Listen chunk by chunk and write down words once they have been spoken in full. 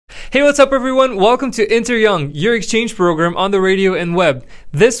Hey, what's up, everyone? Welcome to InterJovem, your exchange program on the radio and web.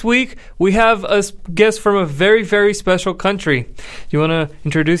 This week, we have a guest from a very, very special country. Do you want to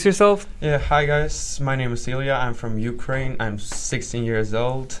introduce yourself? Yeah, hi guys. My name is Ilya. I'm from Ukraine. I'm 16 years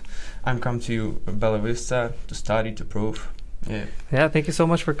old. I'm come to Bella Vista to study, to prove. Yeah, thank you so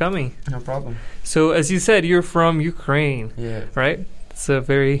much for coming. No problem. So, as you said, you're from Ukraine, Yeah. right? It's a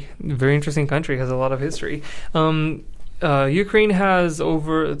very, very interesting country. It has a lot of history. Ukraine has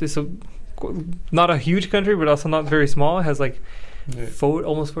not a huge country, but also not very small. It has like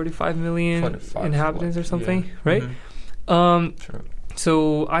almost 45 million 45 inhabitants or something, yeah. right? Mm-hmm. Sure.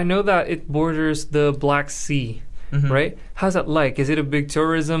 So I know that it borders the Black Sea, Mm-hmm. right? How's that like? Is it a big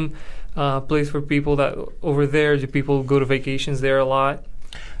tourism place for people that over there? Do people go to vacations there a lot?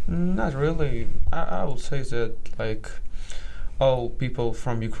 Not really. I would say that like all people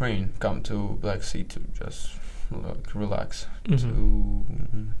from Ukraine come to Black Sea to just relax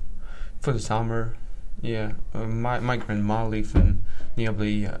for the summer. Yeah, my grandma lives in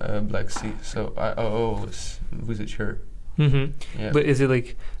nearby Black Sea, so I always visit her. Mm-hmm. Yeah. But is it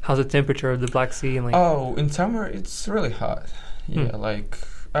like, how's the temperature of the Black Sea? And like, in summer it's really hot. Yeah, like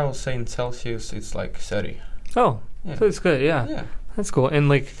I would say in Celsius it's like 30. Oh, yeah. So it's good. Yeah, Yeah. That's cool. And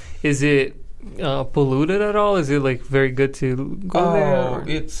like, is it polluted at all? Is it like very good to go there? Oh,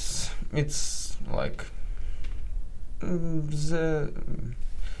 it's like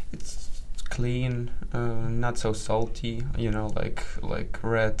it's clean, not so salty. You know, like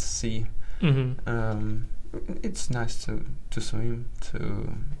Red Sea. Mm-hmm. It's nice to swim,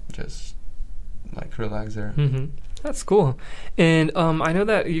 to just like relax there. Mm-hmm. That's cool. And I know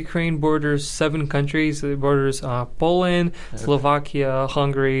that Ukraine borders 7 countries. It borders Poland, Slovakia,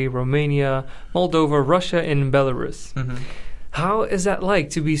 Hungary, Romania, Moldova, Russia, and Belarus. Mm-hmm. How is that like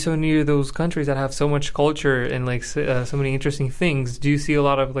to be so near those countries that have so much culture and like so many interesting things? Do you see a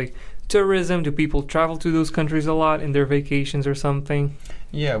lot of like tourism? Do people travel to those countries a lot in their vacations or something?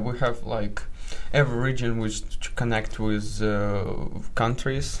 Yeah, we have like every region which connect with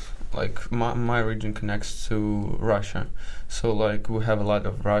countries. Like my region connects to Russia, so like we have a lot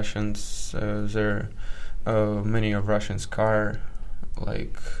of Russians there. Many of Russians car,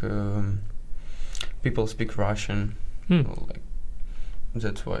 like people speak Russian. Like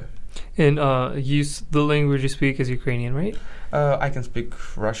that's why. And the language you speak is Ukrainian, right? I can speak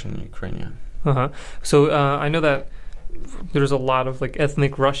Russian and Ukrainian. So I know that there's a lot of like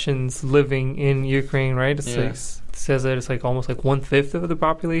ethnic Russians living in Ukraine, right? It's like, it says that it's like almost like 1/5 of the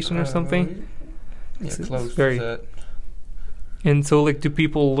population or something. Yeah, close to that. And so, like, do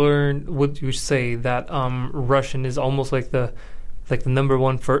people learn? Would you say that Russian is almost like the number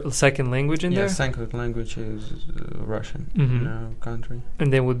one second language in there? Yeah, second language is Russian in our country.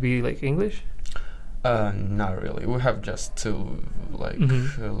 And then would be like English? Not really. We have just 2 like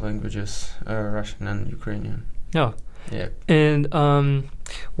languages, Russian and Ukrainian. Oh. Yeah. And I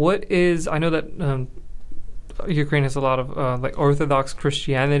know that Ukraine has a lot of like Orthodox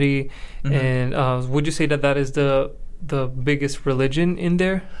Christianity, and would you say that is the biggest religion in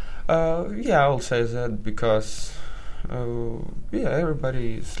there? Yeah, I will say that because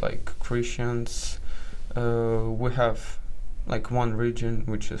everybody is like Christians. We have like one region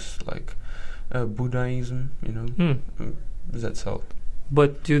which is like Buddhism, you know. That's all.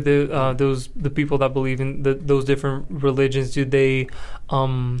 But do the people that believe in those different religions, do they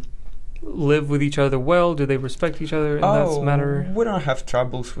live with each other well? Do they respect each other in that matter? We don't have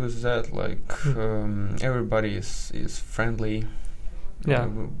troubles with that. Like everybody is friendly. Yeah,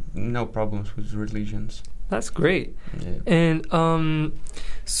 no problems with religions. That's great. Yeah. And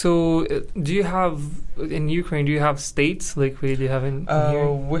so do you have in Ukraine? Do you have states like do you have in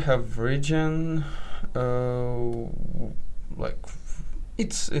here? We have region. Like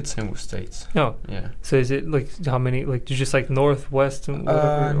it's same with states. Oh, yeah. So is it like how many? Like just like northwest and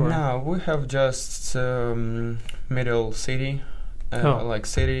whatever? No, we have just middle city. Like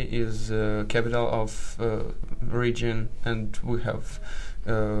city is capital of region, and we have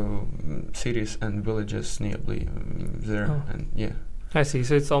cities and villages nearby there, and yeah. I see.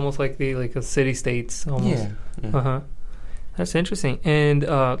 So it's almost like a city states almost. Yeah. That's interesting. And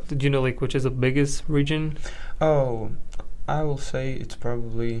did you know like which is the biggest region? Oh, I will say it's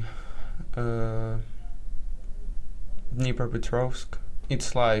probably Dnipropetrovsk.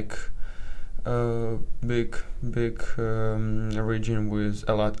 It's like a big region with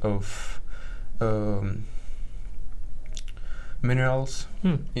a lot of minerals.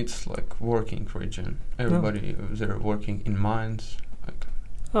 It's like working region. Everybody they're working in mines.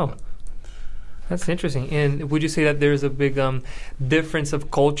 That's interesting. And would you say that there's a big difference of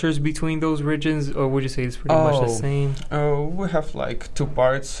cultures between those regions, or would you say it's pretty much the same? We have like two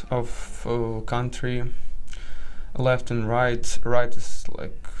parts of country, left and right. Right is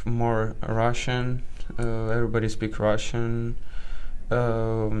like more Russian. Everybody speak Russian. They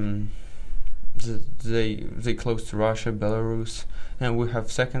close to Russia, Belarus, and we have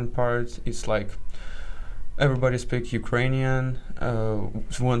second part. It's like everybody speak Ukrainian.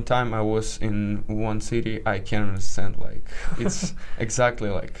 One time I was in one city, I can't understand. Like it's exactly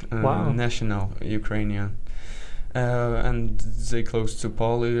like national Ukrainian, and they close to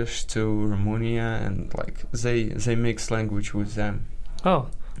Polish, to Romania, and like they mix language with them. Oh,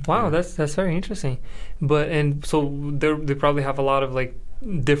 wow, that's very interesting. But and so they probably have a lot of like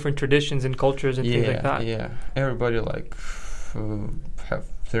different traditions and cultures and things like that. Yeah, everybody like have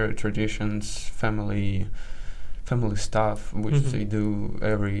their traditions, family stuff, which they do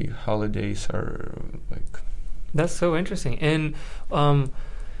every holidays or like. That's so interesting. And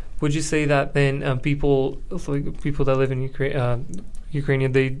would you say that then people that live in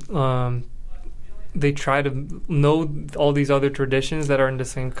Ukraine, they try to know all these other traditions that are in the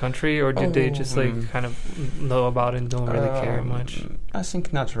same country, or do they just like kind of know about it and don't really care much? I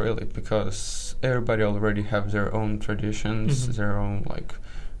think not really, because everybody already have their own traditions, their own like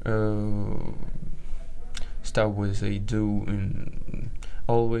stuff which they do in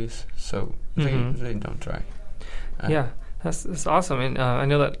always, so they don't try. Yeah, that's awesome. And I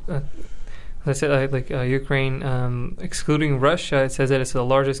know that I said Ukraine, excluding Russia, it says that it's the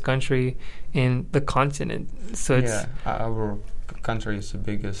largest country in the continent. So it's our country is the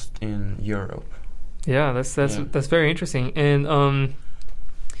biggest in Europe. Yeah, that's very interesting. And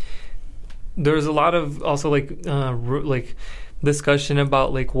there's a lot of also like discussion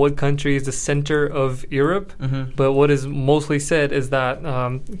about like what country is the center of Europe, but what is mostly said is that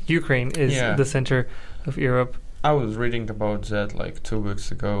Ukraine is the center of Europe. I was reading about that like 2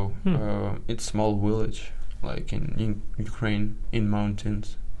 weeks ago. It's small village, like in Ukraine, in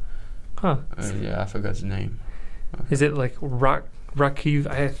mountains. Huh. I forgot the name. Is it like Rakiv?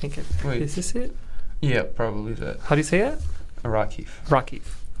 I think it. Wait. Is this it? Yeah, probably that. How do you say it? Rakiv.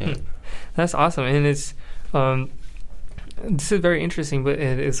 Yeah. That's awesome, and it's this is very interesting. But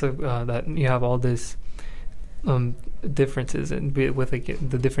it's that you have all this differences and with like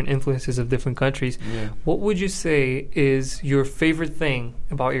the different influences of different countries. What would you say is your favorite thing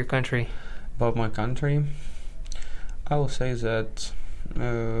about your country? About my country, I will say that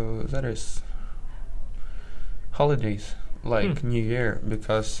that is holidays, like New Year,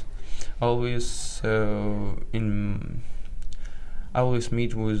 because I always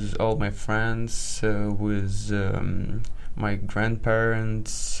meet with all my friends, with my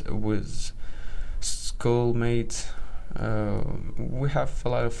grandparents, with schoolmates. We have a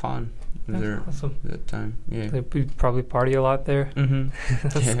lot of fun. That's awesome. That time, They probably party a lot there.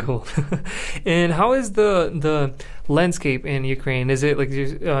 That's cool. And how is the landscape in Ukraine? Is it like do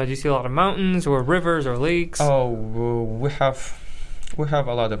you see a lot of mountains or rivers or lakes? We have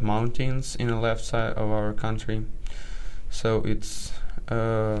a lot of mountains in the left side of our country. So it's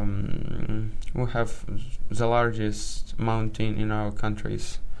we have the largest mountain in our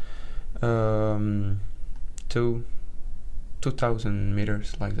countries. 2,000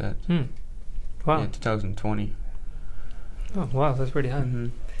 meters, like that. Wow. Yeah, 2020. Oh, wow, that's pretty high.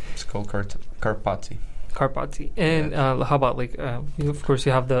 It's called Karpaty. And how about like of course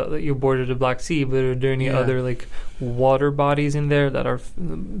you have you border the Black Sea, but are there any other like water bodies in there that are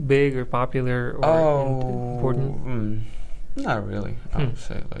big or popular or important? Not really. I would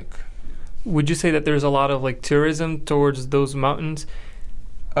say like. Would you say that there's a lot of like tourism towards those mountains?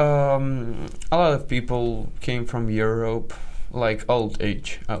 A lot of people came from Europe, like old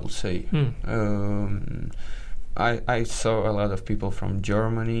age, I would say. I saw a lot of people from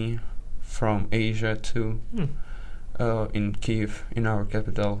Germany, from Asia too, in Kiev, in our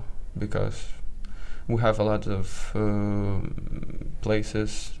capital, because we have a lot of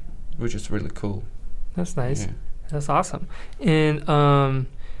places, which is really cool. That's nice. Yeah. That's awesome. And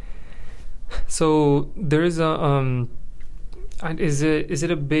so there is a is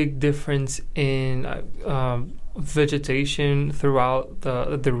it a big difference in vegetation throughout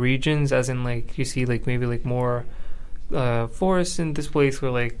the regions, as in like you see like maybe like more forests in this place, or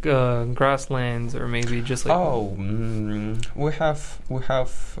like grasslands, or maybe just like we have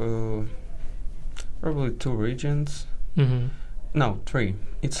probably 2 regions. No, 3.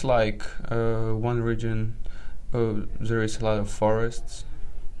 It's like one region there is a lot of forests.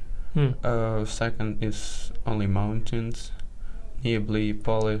 Second is only mountains, nearly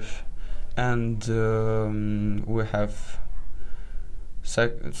Polish, and we have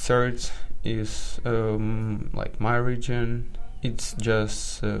third is like my region. It's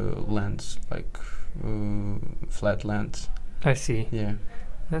just lands, like flat lands. I see. Yeah.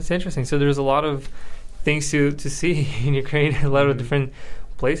 That's interesting. So there's a lot of things to see in Ukraine, a lot of different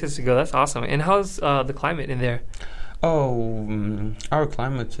places to go. That's awesome. And how's the climate in there? Oh, our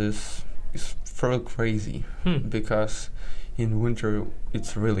climate is fairly crazy because in winter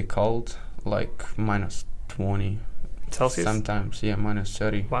it's really cold, like -20 Celsius? sometimes, yeah,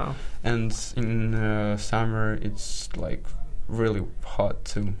 -30. Wow. And in summer it's like really hot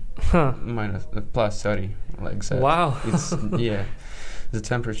too, Huh. +30, like that. Wow. It's yeah, the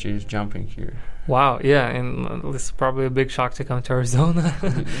temperature is jumping here. Wow, yeah, and this is probably a big shock to come to Arizona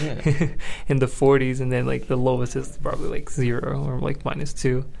Yeah. in the 40s, and then like the lowest is probably like 0 or like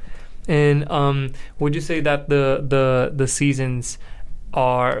 -2. And would you say that the seasons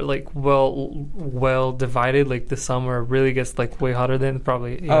are like well divided? Like the summer really gets like way hotter than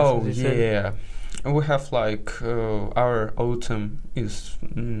probably. Oh as you said? yeah, we have like our autumn is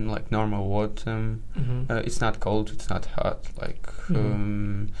like normal autumn. It's not cold, it's not hot, like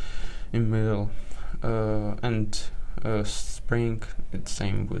in middle, and spring it's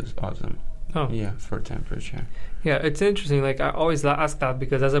same with autumn. Oh Yeah, for temperature. yeah, it's interesting. Like I always ask that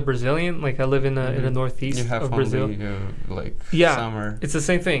because as a Brazilian, like I live in the northeast You have of only Brazil. like Yeah, summer. it's the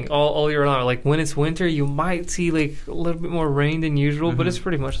same thing all year long. Like when it's winter, you might see like a little bit more rain than usual, but it's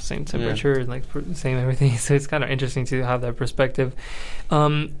pretty much the same temperature and like same everything. So it's kind of interesting to have that perspective.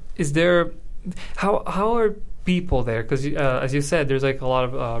 Is there how are people there? Because as you said, there's like a lot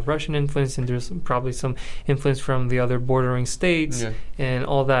of Russian influence, and there's probably some influence from the other bordering states and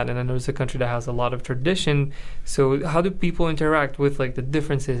all that. And I know it's a country that has a lot of tradition. So how do people interact with like the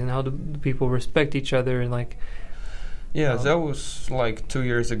differences, and how do people respect each other, and like? Yeah, that was like 2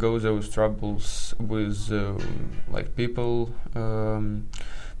 years ago. There was troubles with like people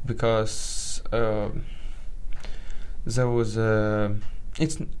because there was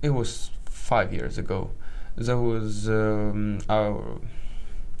it was 5 years ago. There was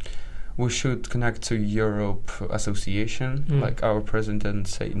we should connect to Europe Association. Like our president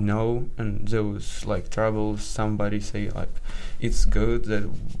say no, and there was like troubles. Somebody say like it's good that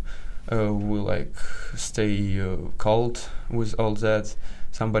we like stay cold with all that.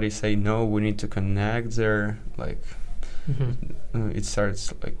 Somebody say no, we need to connect there. Like it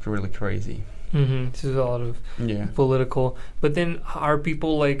starts like really crazy. This is a lot of political. But then are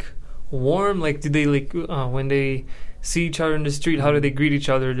people like warm? Like do they like when they see each other in the street, how do they greet each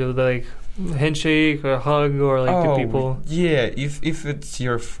other? Do they like handshake or hug, or like do people? Yeah, if it's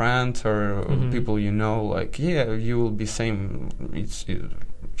your friend or people you know, like you will be same. It's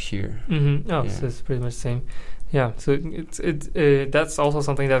here. So it's pretty much the same. Yeah, so it's that's also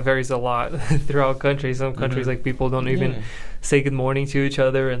something that varies a lot throughout countries. Some countries like people don't even say good morning to each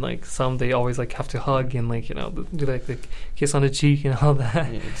other, and like some they always like have to hug and like do like the kiss on the cheek and all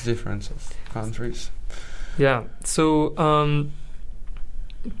that. Yeah, it's different of countries. Yeah, so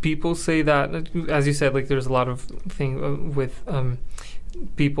people say that, as you said, like there's a lot of thing with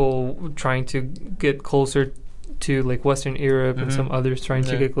people trying to get closer to like Western Europe and some others trying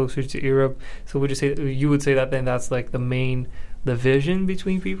to get closer to Europe. So would you would say that then that's like the main division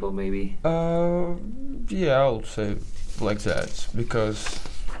between people, maybe? Yeah, I would say like that, because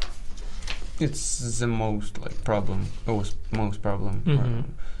it's the most like problem. It was most problem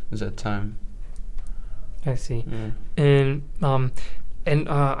that time. I see. And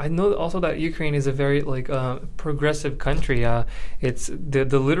I know also that Ukraine is a very like progressive country. It's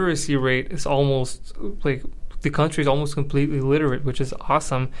the literacy rate is almost like the country is almost completely literate, which is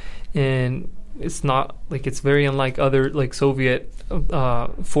awesome. And it's not like it's very unlike other like Soviet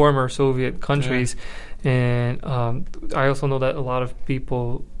former Soviet countries. And I also know that a lot of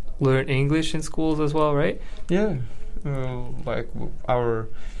people learn English in schools as well, right? Yeah, like our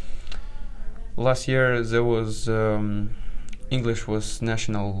last year there was English was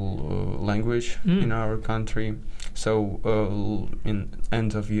national language in our country. So in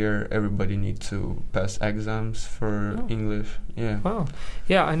end of year, everybody needs to pass exams for English. Yeah. Wow.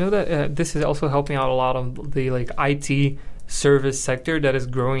 Yeah, I know that this is also helping out a lot of the like IT service sector that is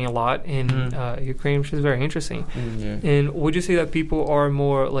growing a lot in Ukraine, which is very interesting. And would you say that people are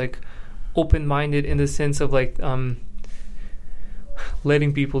more like open-minded in the sense of like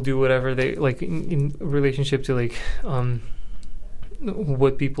letting people do whatever they like in relationship to like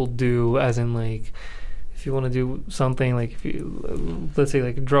what people do, as in like if you want to do something like if you let's say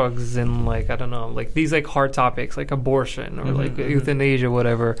like drugs and like I don't know, like these like hard topics like abortion or like euthanasia,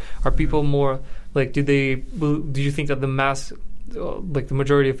 whatever, are people more like do you think that the mass like the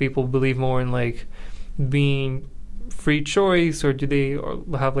majority of people believe more in like being free choice, or do they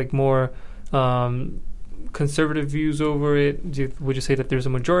have like more conservative views over it? Would you say that there's a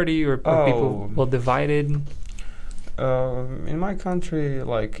majority, or are people well divided? In my country,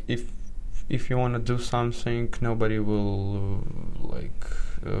 like if you want to do something, nobody will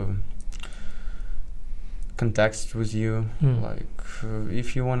context with you. Like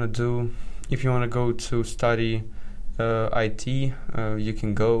if you want to go to study IT, you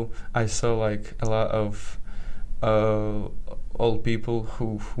can go. I saw like a lot of old people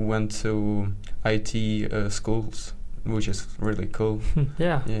who went to IT schools, which is really cool.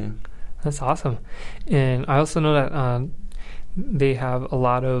 Yeah, that's awesome. And I also know that they have a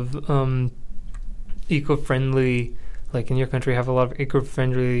lot of eco-friendly, like in your country, have a lot of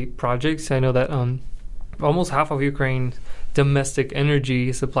eco-friendly projects. I know that almost half of Ukraine's domestic energy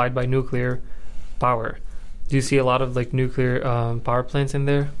is supplied by nuclear power. Do you see a lot of like nuclear power plants in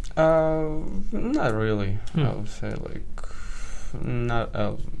there? Not really. I would say like not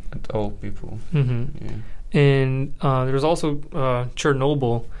at all people. Yeah. And there's also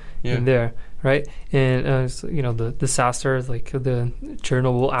Chernobyl in there, right? And the disaster, like the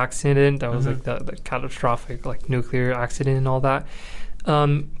Chernobyl accident, that was like the catastrophic like nuclear accident and all that.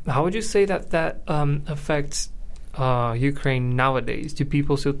 How would you say that affects Ukraine nowadays? Do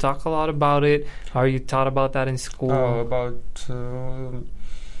people still talk a lot about it? Are you taught about that in school?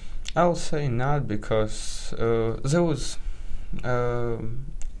 I'll say not, because there was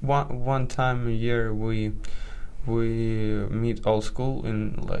one time a year we meet all school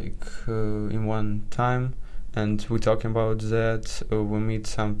in one time, and we talking about that. We meet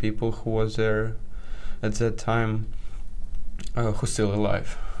some people who was there at that time, who's still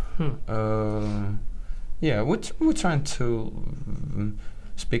alive. We're trying to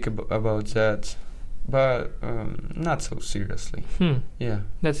speak about that, but not so seriously. Yeah,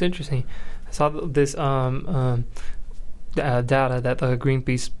 that's interesting. I saw this data that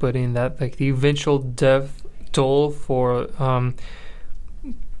Greenpeace put in, that like the eventual death toll for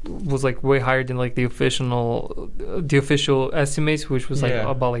was like way higher than like the official estimates, which was like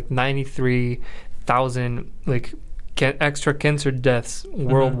about like 93,000 like extra cancer death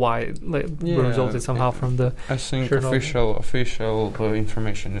worldwide, resulted somehow from the. I think Chernobyl. official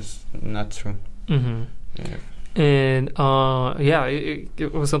information is not true. And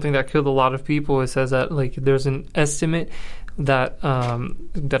it was something that killed a lot of people. It says that like there's an estimate that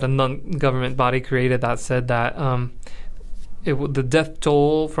that a non-government body created that said that the death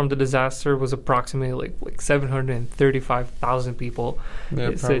toll from the disaster was approximately like 735,000 people.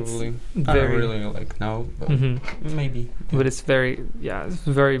 Yeah, probably. I don't really know, but maybe. Yeah. But it's a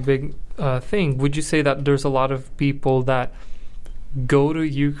very big thing. Would you say that there's a lot of people that go to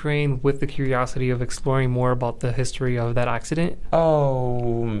Ukraine with the curiosity of exploring more about the history of that accident?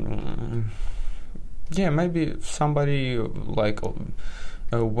 Yeah, maybe somebody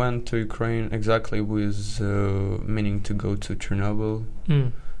went to Ukraine exactly with meaning to go to Chernobyl.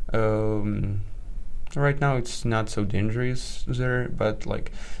 Right now it's not so dangerous there, but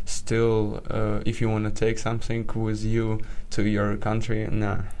like still, if you want to take something with you to your country,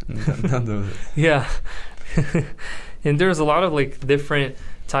 don't do it. Yeah. And there's a lot of like different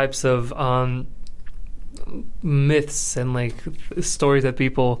types of myths and like stories that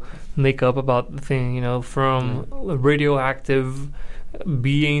people make up about the thing, from radioactive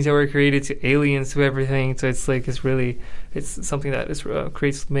beings that were created to aliens to everything. So it's something that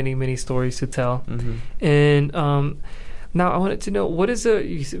creates many stories to tell. And now I wanted to know, what is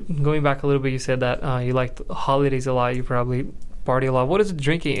going back a little bit, you said that you liked holidays a lot, you probably party a lot. What is the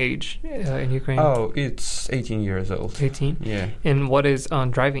drinking age in Ukraine? It's 18 years old. 18? Yeah. And what is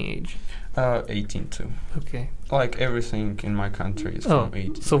driving age? 18 too. Okay. Like everything in my country is from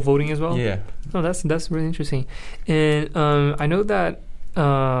 18. So voting as well? Yeah. Oh, that's really interesting. And I know that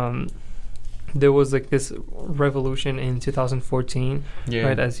there was like this revolution in 2014,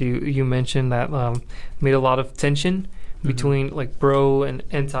 right? As you mentioned, that made a lot of tension between like pro and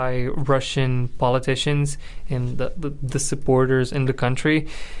anti-Russian politicians and the supporters in the country,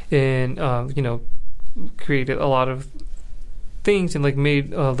 and created a lot of things, and like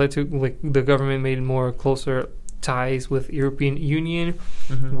led to like the government made more closer ties with European Union.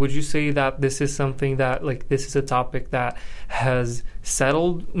 Would you say that this is something that like this is a topic that has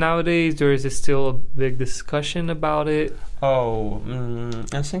settled nowadays, or is it still a big discussion about it?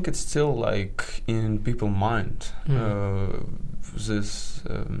 I think it's still like in people's mind. This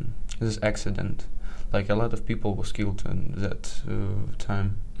accident, like a lot of people was killed in that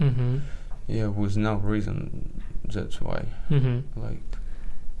time. With no reason. That's why.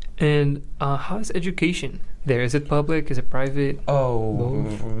 And how is education there? Is it public? Is it private?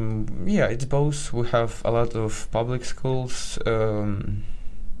 Both? Yeah, it's both. We have a lot of public schools.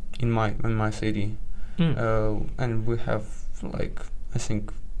 in my city, and we have like I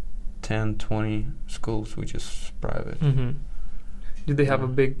think 10, 20 schools which is private. Mm-hmm. Do they have a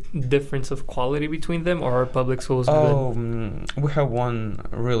big difference of quality between them, or are public schools good? We have one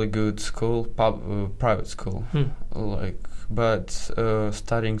really good school, private school, but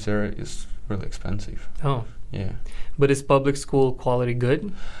studying there is really expensive. Oh, yeah. But is public school quality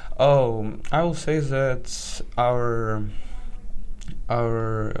good? Oh, I will say that our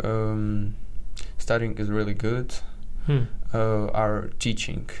studying is really good. Our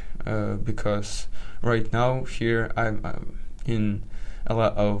teaching, because right now here I'm in a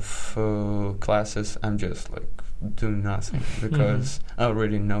lot of classes. I'm just like doing nothing because I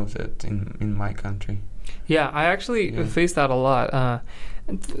already know that in my country. Yeah, I actually face that a lot.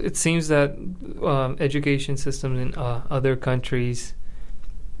 It seems that education systems in other countries,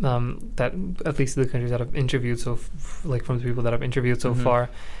 that at least the countries that I've interviewed, like from the people that I've interviewed so far,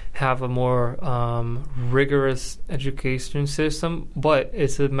 have a more rigorous education system. But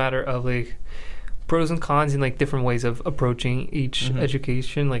it's a matter of like pros and cons and like different ways of approaching each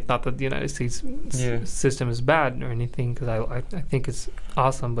education. Like, not that the United States system is bad or anything, because I think it's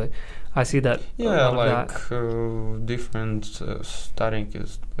awesome, but I see that different studying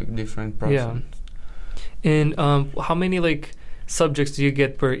is like different process. Yeah. And how many like subjects do you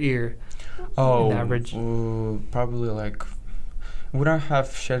get per year? On average? Probably like we don't have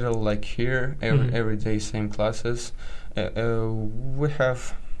schedule like here every day same classes. We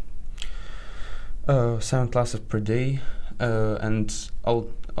have 7 classes per day, and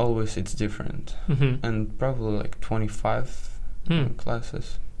always it's different, and probably like 25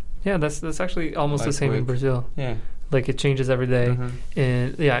 classes. Yeah, that's actually almost like the same in Brazil. Yeah, like it changes every day.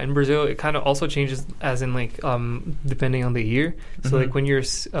 And in Brazil it kind of also changes, as in like depending on the year. So like when you're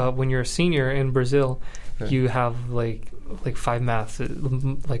a senior in Brazil, you have like 5 maths,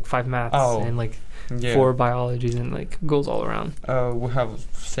 and like 4 biologies, and like goes all around. We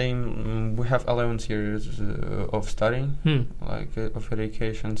have 11 years of studying, like of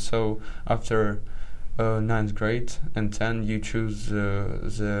education. So after 9th grade and 10, you choose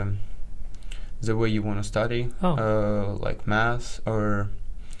the way you want to study, like math or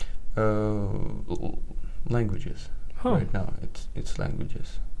languages. Right now it's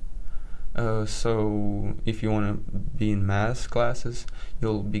languages. So if you want to be in math classes,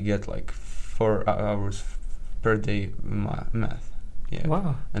 you'll get like 4 hours per day math. Yeah.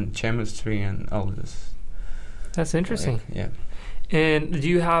 Wow. And chemistry and all this. That's interesting. Yeah. And do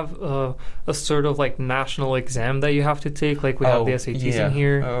you have a sort of like national exam that you have to take? Like we have the SATs in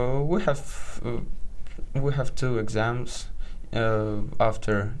here. We have 2 exams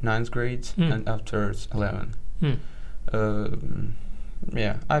after 9th grade and after 11.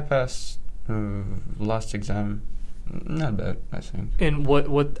 I passed last exam. Not bad, I think. And what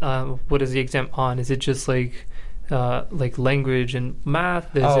is the exam on? Is it just like language and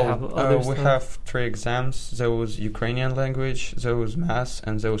math? Does it have other we stuff? have 3 exams. There was Ukrainian language, there was math,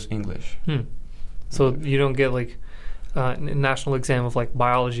 and there was English. So you don't get like a national exam of like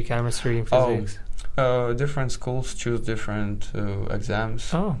biology, chemistry, and physics? Different schools choose different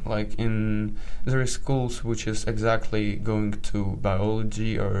exams. Like there is schools which is exactly going to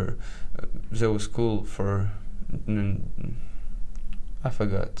biology, or there was school for I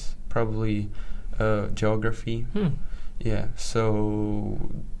forgot, probably geography. Yeah, so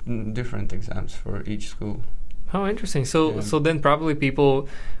different exams for each school. Oh, interesting. So then probably people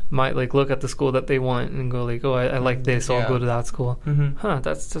might like look at the school that they want and go like, oh, I like this, so I'll go to that school.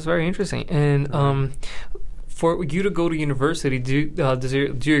 That's very interesting. And for you to go to university, do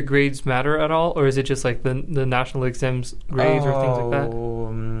your grades matter at all, or is it just like the national exams grades or things like that?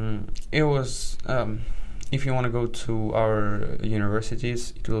 It was if you want to go to our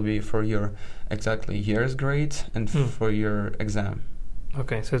universities, it will be for your exactly year's grade and for your exam.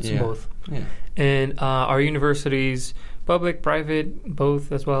 Okay, so it's both. Yeah. And are universities public, private,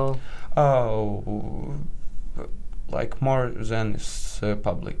 both as well? Like more than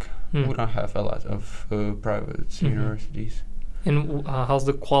public. We don't have a lot of private universities. And how's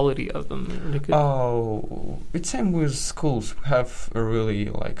the quality of them? It's same with schools. We have a really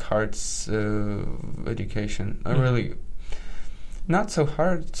like hard education. Really not so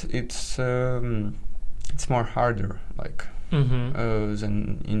hard. It's more harder like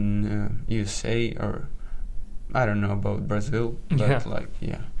than in USA, or I don't know about Brazil, but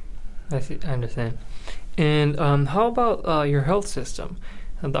I see. I understand. And how about your health system?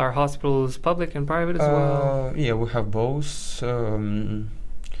 And our hospitals, public and private as well? Yeah, we have both.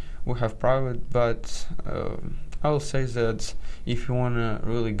 We have private, but I will say that if you want a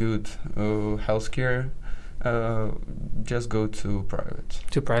really good healthcare, Just go to private.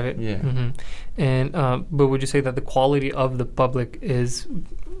 To private? Yeah. And but would you say that the quality of the public is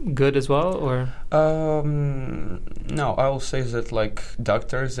good as well, or? No, I will say that like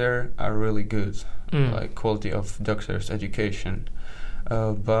doctors there are really good, like quality of doctors' education,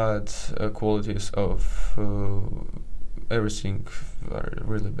 but qualities of everything are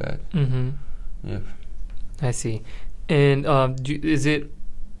really bad. Yeah. I see. And is it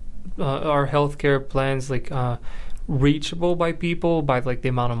are healthcare plans like reachable by people by like the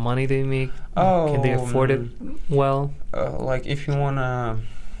amount of money they make? Can they afford it well? Like if you wanna,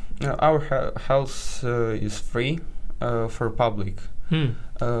 our health is free for public.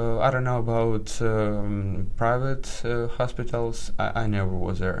 I don't know about private hospitals. I never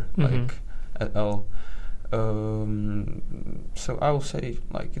was there like at all. So I will say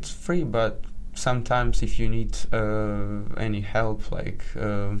like it's free, but sometimes if you need any help like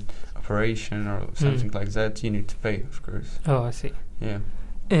operation or something like that, you need to pay, of course. Oh, I see. Yeah.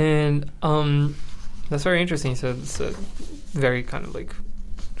 And that's very interesting. So it's very kind of like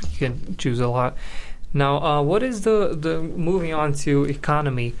you can choose a lot. Now, what is the moving on to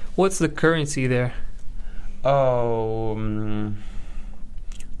economy? What's the currency there? Oh,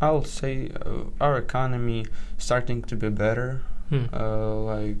 I'll say our economy starting to be better.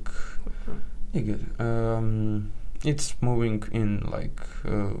 Like, yeah, good. It's moving in like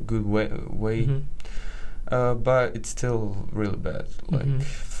a good way, but it's still really bad. Like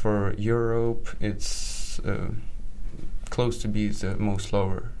for Europe, it's close to be the most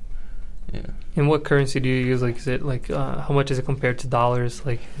lower. Yeah. And what currency do you use? Like, is it like how much is it compared to dollars?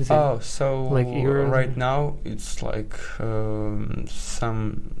 Like, is it so like euros? Right now it's like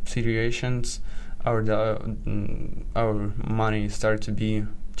some situations our money started to be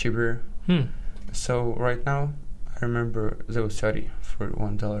cheaper. So right now I remember there was 30 for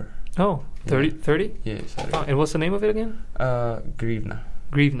 $1. Oh, 30? Yeah, 30. Oh, and what's the name of it again? Grivna.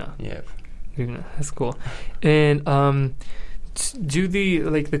 Yeah. Grivna. That's cool. And do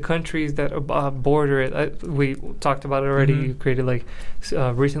the countries that border it? We talked about it already. You created like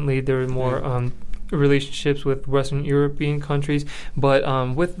recently there were more relationships with Western European countries, but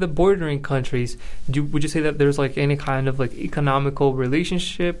with the bordering countries, would you say that there's like any kind of like economical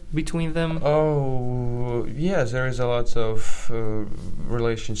relationship between them? Oh, yeah, there is a lot of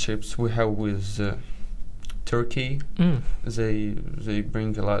relationships we have with Turkey. They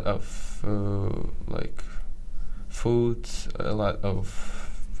bring a lot of like food, a lot of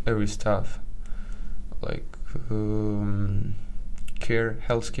every stuff, like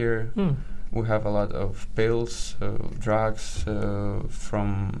healthcare. We have a lot of pills, drugs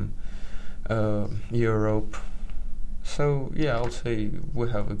from Europe. So yeah, I'll say we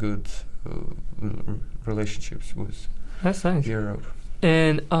have a good relationships with That's nice. Europe.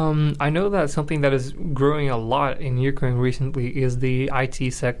 And I know that something that is growing a lot in Ukraine recently is the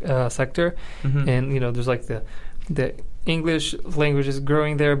IT sector, and there's like the English language is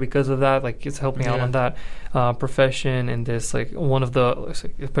growing there because of that. Like it's helping out on that profession, and there's like one of the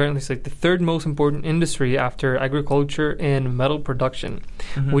apparently it's like the third most important industry after agriculture and metal production.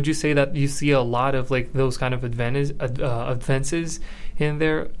 Would you say that you see a lot of like those kind of advances in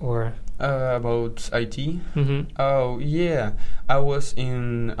there, or about IT? Oh yeah, I was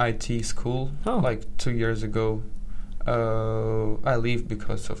in IT school like 2 years ago. I left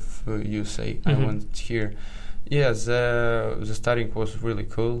because of USA. I went here. Yes, the studying was really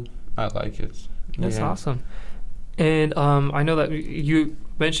cool. I like it. That's awesome. And I know that you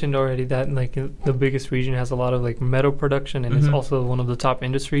mentioned already that like the biggest region has a lot of like metal production, and it's also one of the top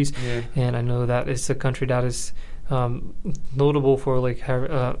industries. And I know that it's a country that is notable for like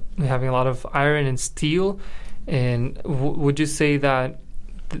having a lot of iron and steel. And would you say that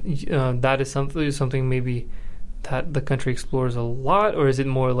that is something maybe that the country explores a lot, or is it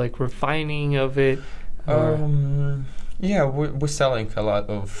more like refining of it? Yeah, we're selling a lot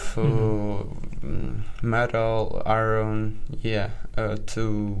of metal, iron,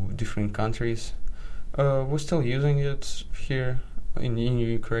 to different countries. We're still using it here in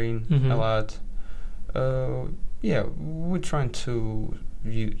Ukraine a lot. We're trying to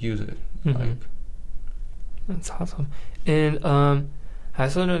use it. Like. That's awesome. And I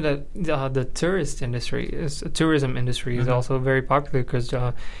also know that the tourism industry is also very popular because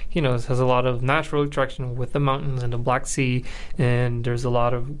it has a lot of natural attraction with the mountains and the Black Sea, and there's a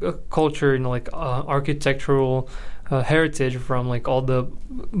lot of culture and like architectural heritage from like all the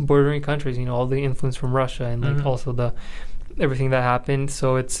bordering countries. All the influence from Russia and like also the everything that happened.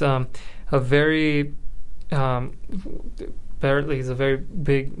 So it's a very apparently it's a very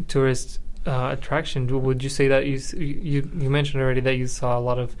big tourist attraction. Would you say that you mentioned already that you saw a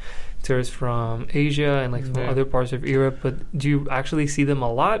lot of tourists from Asia and like from other parts of Europe, but do you actually see them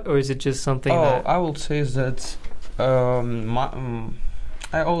a lot, or is it just something that... I would say that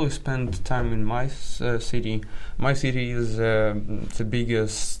I always spend time in my city. My city is the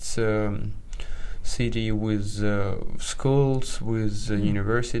biggest city with schools, with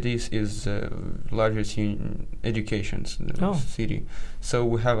universities, is largest education city. So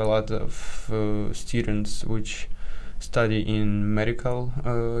we have a lot of students which study in medical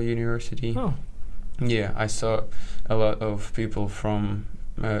university. Oh. Yeah, I saw a lot of people from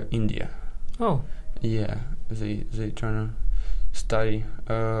India. Oh. Yeah, they trying to study,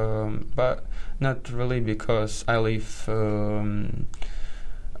 but not really, because I live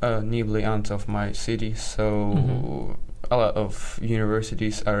nearly out of my city, so a lot of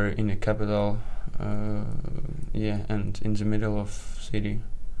universities are in the capital, and in the middle of city.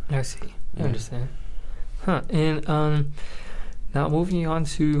 I see. I understand. Huh. And now moving on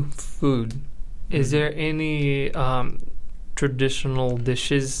to food, is there any traditional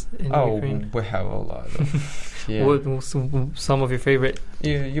dishes in Ukraine? We have a lot of. Yeah. What some of your favorite?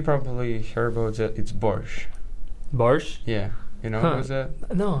 You probably heard about that. It's borscht. Borscht? Yeah. You know what is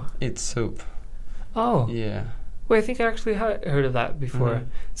that? No. It's soup. Oh. Yeah. Wait, I think I actually heard of that before.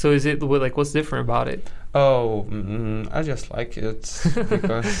 So is it what's different about it? Oh, I just like it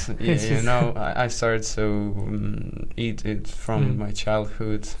because I started to eat it from my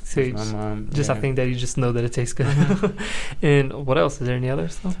childhood with my mom. Just I think that you just know that it tastes good. And what else? Is there any other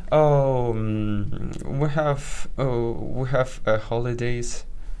stuff? Oh, we have holidays.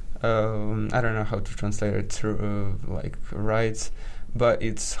 I don't know how to translate it through rights, but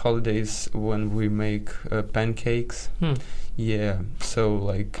it's holidays when we make pancakes. Yeah, so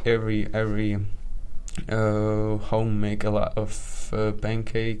like every home make a lot of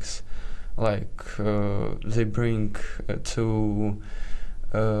pancakes. Like they bring to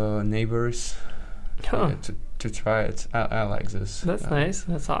neighbors to try it. I like this. That's nice.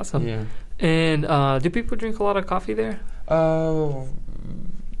 That's awesome. Yeah. And do people drink a lot of coffee there?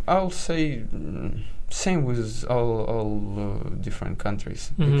 I'll say same with all different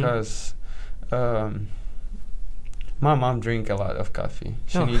countries, because my mom drink a lot of coffee.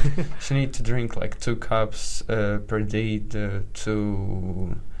 She need to drink like 2 cups per day to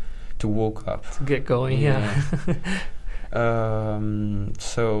wake up, to get going. Yeah.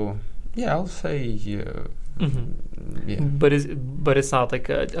 So yeah, I'll say yeah. But it's not like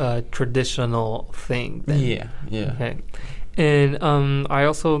a traditional thing then. Yeah. Okay. And I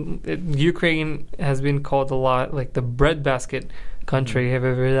also Ukraine has been called a lot like the breadbasket country. Have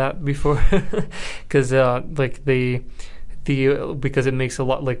you ever heard that before? Because because it makes a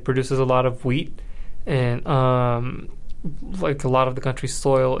lot, like produces a lot of wheat, and like a lot of the country's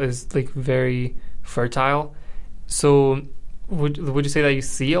soil is like very fertile. So would you say that you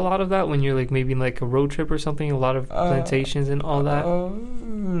see a lot of that when you're like maybe in like a road trip or something? A lot of plantations and all that.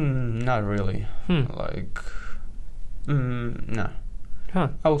 Not really. No. Huh.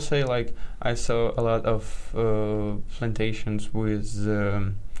 I would say like I saw a lot of plantations with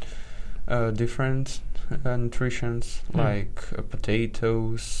different nutritions, like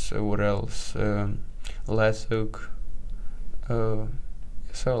potatoes. What else? Lasuk. So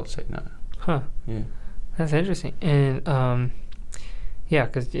I'll say no. Huh. Yeah. That's interesting. And yeah,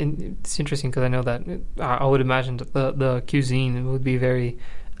 because it's interesting because I know that I would imagine that the cuisine would be very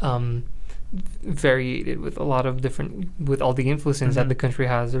variated with a lot of different, with all the influences that the country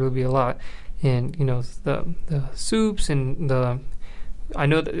has. There will be a lot, and the soups and the. I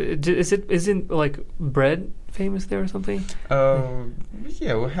know that isn't like bread famous there or something.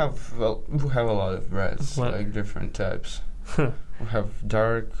 Yeah, we have a lot of breads, like different types. We have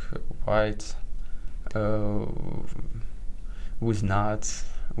dark, white, with nuts.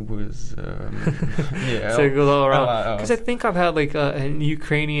 With so it goes all around. Because I think I've had like an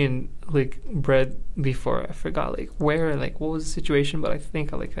Ukrainian like bread before. I forgot like where and like what was the situation, but I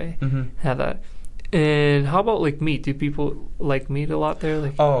think I had that. And how about like meat? Do people like meat a lot there?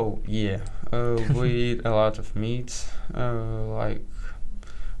 Like yeah, we eat a lot of meat. Like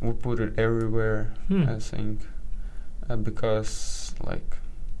we put it everywhere. I think because like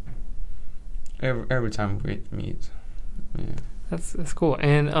every time we eat meat. Yeah. That's cool.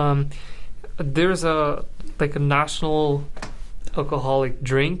 And there's a national alcoholic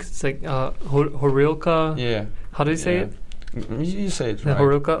drink. It's like horilka. Yeah. How do you say it? You say it right.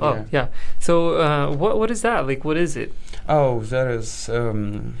 Horilka. Oh, yeah. So what is that? Like, what is it? Oh, that is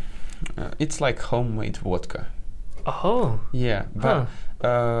it's like homemade vodka. Oh. Yeah, but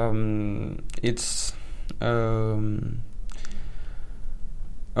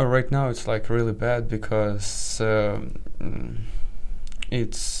Right now it's like really bad because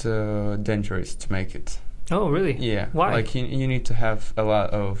it's dangerous to make it. Oh, really? Yeah. Why? Like you need to have a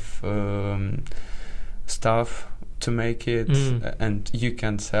lot of stuff to make it, and you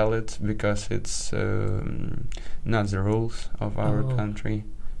can't sell it because it's not the rules of our country.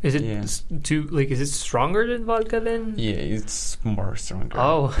 Is it is it stronger than vodka then? Yeah, it's more stronger.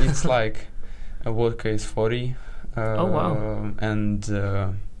 Oh. It's like a vodka is 40. Wow. And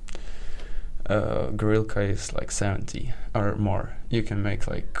Gorilka is like 70 or more. You can make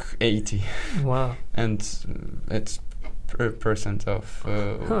like 80. Wow. And it's percent of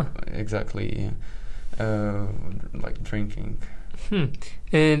exactly like drinking.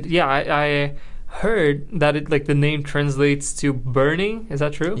 And yeah, I heard that it like the name translates to burning. Is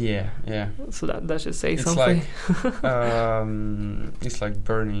that true? Yeah. So that should say it's something. Like it's like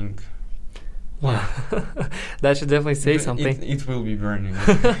burning. Wow. That should definitely say something. It will be burning.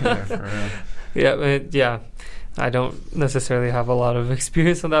 Yeah, for real. Yeah. I don't necessarily have a lot of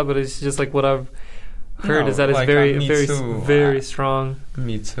experience on that, but it's just like what I've heard is that it's very strong.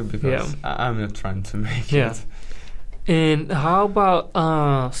 Me too, because I'm not trying to make it. And how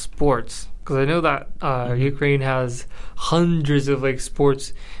about sports? Because I know that Ukraine has hundreds of like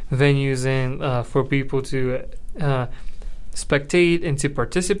sports venues and for people to spectate and to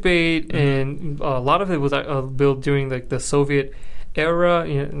participate, and a lot of it was built during like the Soviet era.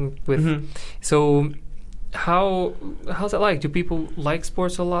 So how's that like? Do people like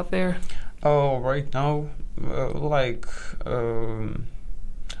sports a lot there? Oh, right now,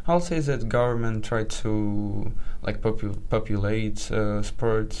 I'll say that government try to like populate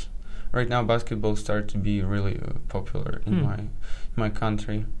sports. Right now, basketball start to be really popular in my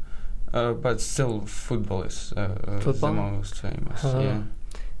country, but still football is the most famous. Yeah.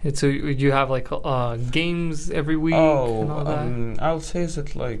 And so you have like games every week. And all that? I'll say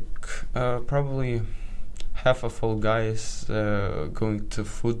that like probably half of all guys going to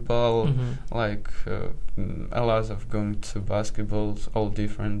football, like a lot of going to basketballs, all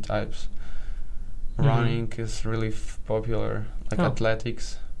different types. Running is really popular, like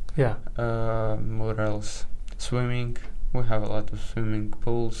athletics. Yeah. What else? Swimming. We have a lot of swimming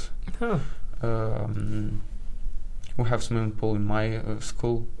pools. We have swimming pool in my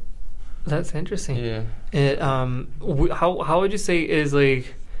school. That's interesting. Yeah. How would you say is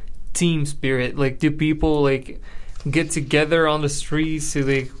like team spirit? Like, do people like get together on the streets to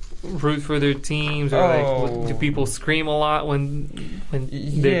like root for their teams, or like do people scream a lot when their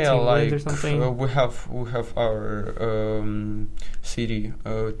team wins or something? We have our city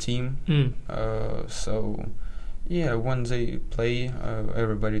team. So yeah, when they play,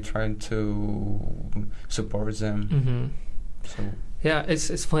 everybody trying to support them. So yeah,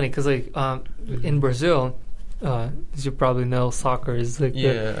 it's funny because like in Brazil, as you probably know, soccer is like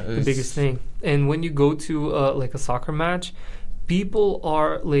the biggest thing. And when you go to like a soccer match, people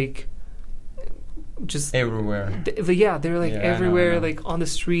are like just everywhere. They're like everywhere, I know. Like on the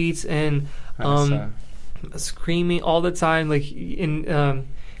streets and screaming all the time. Like in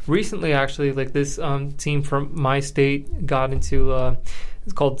recently, actually, like this team from my state got into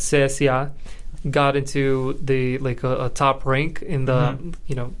it's called CSA. Got into the like a top rank in the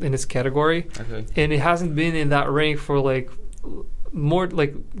in its category, and it hasn't been in that rank for like more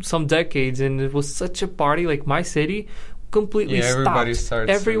like some decades, and it was such a party. Like my city completely stopped.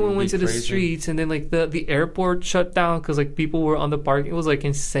 Everyone went to the streets, and then like the airport shut down because like people were on the park. It was like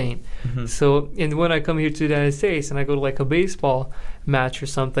insane. So, and when I come here to the United States and I go to like a baseball match or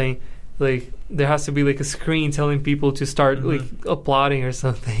something, like there has to be like a screen telling people to start like applauding or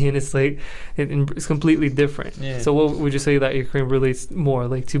something, and it's like it's completely different. So what would you say that Ukraine relates more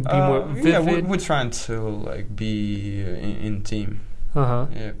like to be more vivid? Yeah, we're trying to like be in team.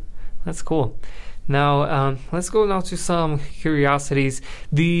 Yeah, that's cool. Now let's go now to some curiosities.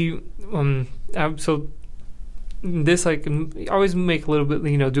 So this like I always make a little bit,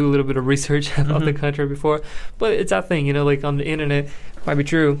 do a little bit of research about the country before, but it's that thing, like on the internet, might be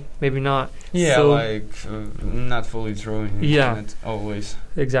true, maybe not. Yeah, so, like not fully true in the internet always.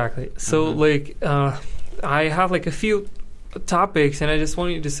 Exactly. So like I have like a few topics, and I just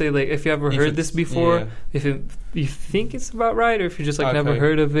want you to say like if you ever heard this before, if you think it's about right, or if you just like never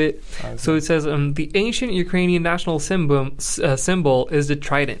heard of it. So it says the ancient Ukrainian national symbol is the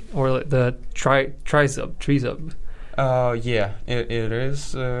trident, or the trizub. Yeah, it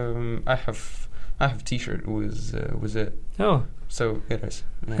is. I have T-shirt with it. Oh. So it is.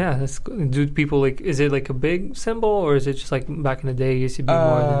 Yeah, that's cool. Do people like? Is it like a big symbol, or is it just like back in the day it used to be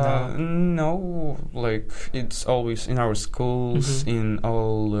more than that? No, like it's always in our schools, in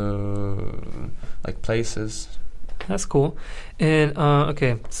all like places. That's cool. And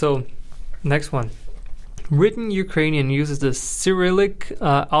okay, so next one. Written Ukrainian uses the Cyrillic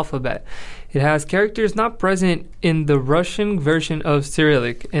alphabet. It has characters not present in the Russian version of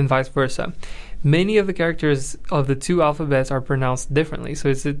Cyrillic and vice versa. Many of the characters of the two alphabets are pronounced differently. So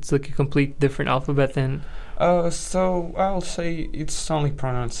it's like a complete different alphabet than... So I'll say it's only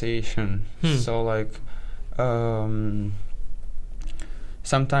pronunciation. So like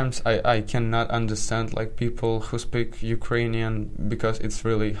sometimes I cannot understand like people who speak Ukrainian because it's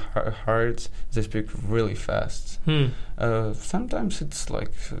really hard. They speak really fast. Sometimes it's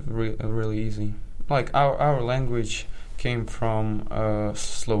like really easy. Like our language came from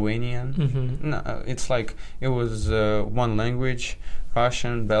Slovenian. No, it's like it was one language,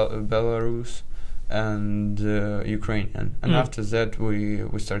 Russian, Belarus, and Ukrainian. And after that we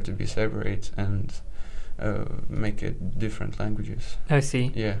start to be separate and make it different languages. I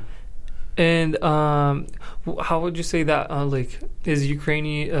see. Yeah. And how would you say that like is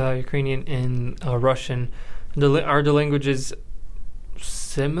Ukrainian and Russian are the languages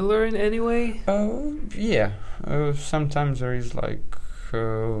similar in any way? Yeah. Sometimes there is like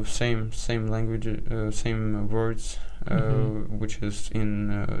same language, same words, which is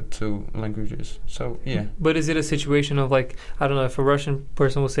in two languages. So yeah. But is it a situation of like, I don't know, if a Russian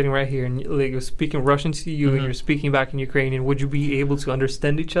person was sitting right here and like was speaking Russian to you and you're speaking back in Ukrainian, would you be able to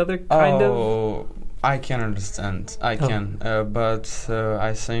understand each other? Kind of. I can understand. I can, but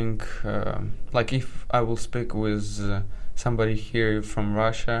I think like if I will speak with somebody here from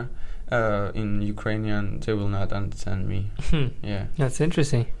Russia in Ukrainian, they will not understand me. Yeah, that's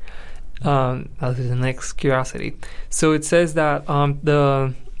interesting. That is the next curiosity. So it says that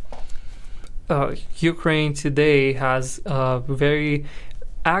the Ukraine today has a very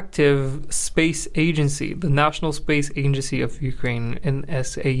active space agency, the National Space Agency of Ukraine,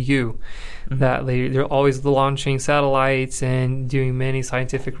 NSAU, that they're always launching satellites and doing many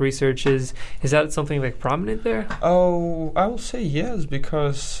scientific researches. Is that something like prominent there? Oh, I will say yes,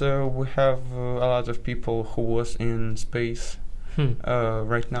 because we have a lot of people who was in space.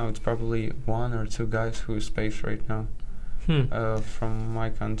 Right now it's probably one or two guys who is space right now from my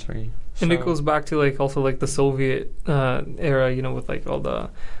country. And it goes back to like also like the Soviet era, you know, with like all the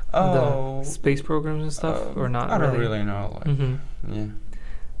space programs and stuff, or not? I don't really know. Like,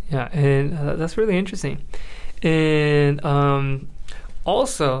 yeah, and that's really interesting. And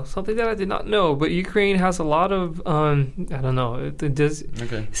also something that I did not know, but Ukraine has a lot of I don't know. It does.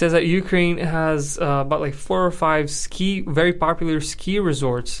 Okay. It says that Ukraine has about like 4 or 5 very popular ski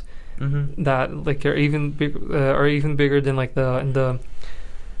resorts that like are even bigger than like the.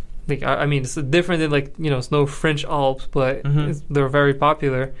 Like, I mean, it's different than like, you know, it's no French Alps, but they're very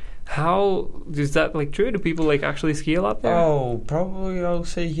popular. How is that like true? Do people like actually ski a lot there? Oh, probably I'll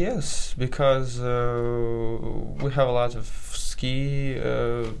say yes, because we have a lot of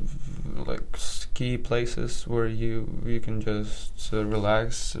ski places where you can just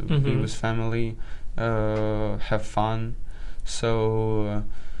relax, be with family, have fun. So.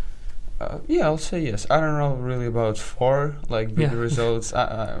 Yeah, I'll say yes. I don't know really about 4 like big results.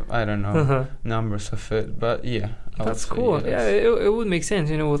 I don't know numbers of it, but yeah, that's cool. Yes. Yeah, it would make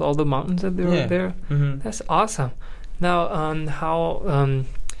sense, you know, with all the mountains that there are there. That's awesome. Now,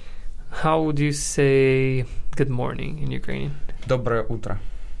 how would you say good morning in Ukrainian? Dobre utro.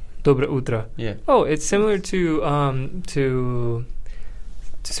 Dobre utro. Yeah. Oh, it's similar to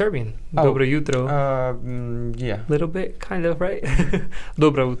Serbian. Dobro jutro. Yeah. Little bit, kind of, right?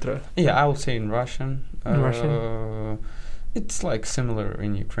 Dobro utro. Yeah, I will say in Russian. In Russian? It's like similar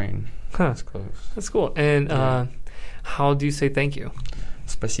in Ukraine. It's close. That's cool. And how do you say thank you?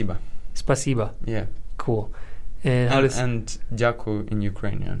 Спасибо. Спасибо. Yeah. Cool. And how does... And дякую in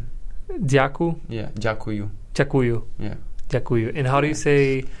Ukrainian. Дяку? Yeah, дякую. Дякую. Yeah. Дякую. And how do you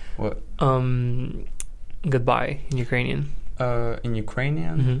say what? Goodbye in Ukrainian? In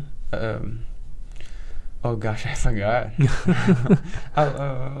Ukrainian? Oh gosh, I forgot.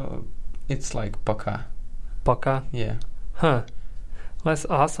 It's like пока. Пока? Yeah. Huh. That's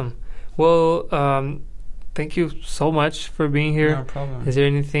awesome. Well, thank you so much for being here. No problem. Is there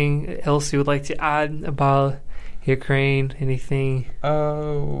anything else you would like to add about Ukraine? Anything?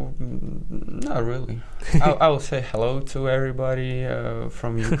 Not really. I will say hello to everybody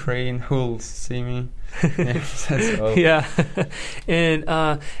from Ukraine who will see me. That's all. Yeah. And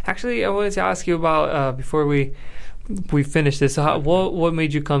actually, I wanted to ask you about before we finish this. What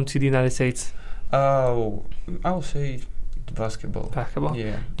made you come to the United States? I will say basketball. Basketball.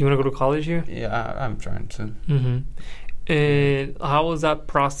 Yeah. Do you want to go to college here? Yeah, I'm trying to. And how was that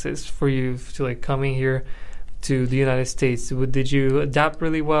process for you to like coming here to the United States, did you adapt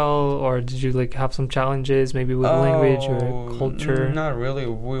really well, or did you like have some challenges, maybe with language or culture? Not really.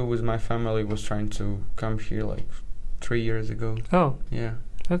 We, with my family, was trying to come here like 3 years ago. Oh, Yeah.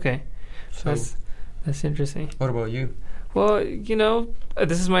 okay. So, That's interesting. what about you? Well,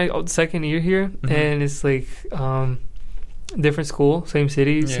 this is my second year here, and it's like different school, same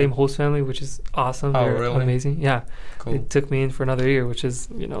city, Yeah. same host family, which is awesome. Oh, They're really? amazing. Yeah. Cool. It took me in for another year, which is,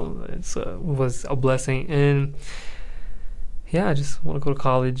 was a blessing. And yeah, I just want to go to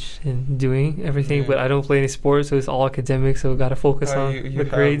college and doing everything, Yeah. but I don't play any sports, so it's all academic, so got to focus on you the have,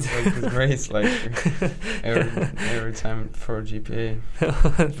 grades. like, the grades, like every time for GPA.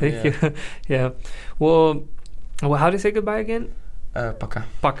 Thank you. Yeah. Well, how do you say goodbye again? Пока.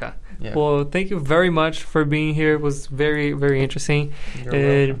 Paka. Yeah. Well, thank you very much for being here. It was very, very interesting. You're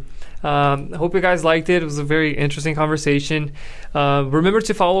And welcome. I hope you guys liked it. It was a very interesting conversation. Remember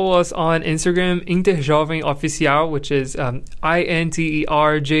to follow us on Instagram, InterJovem Oficial, which is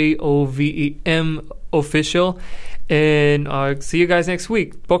InterJovem official. And see you guys next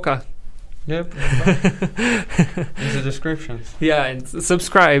week. Poca. Yep. In the descriptions. Yeah, and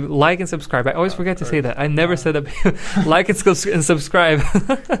subscribe, like and subscribe. I always forget to say that. I never said that. Like and subscribe.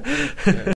 Yeah.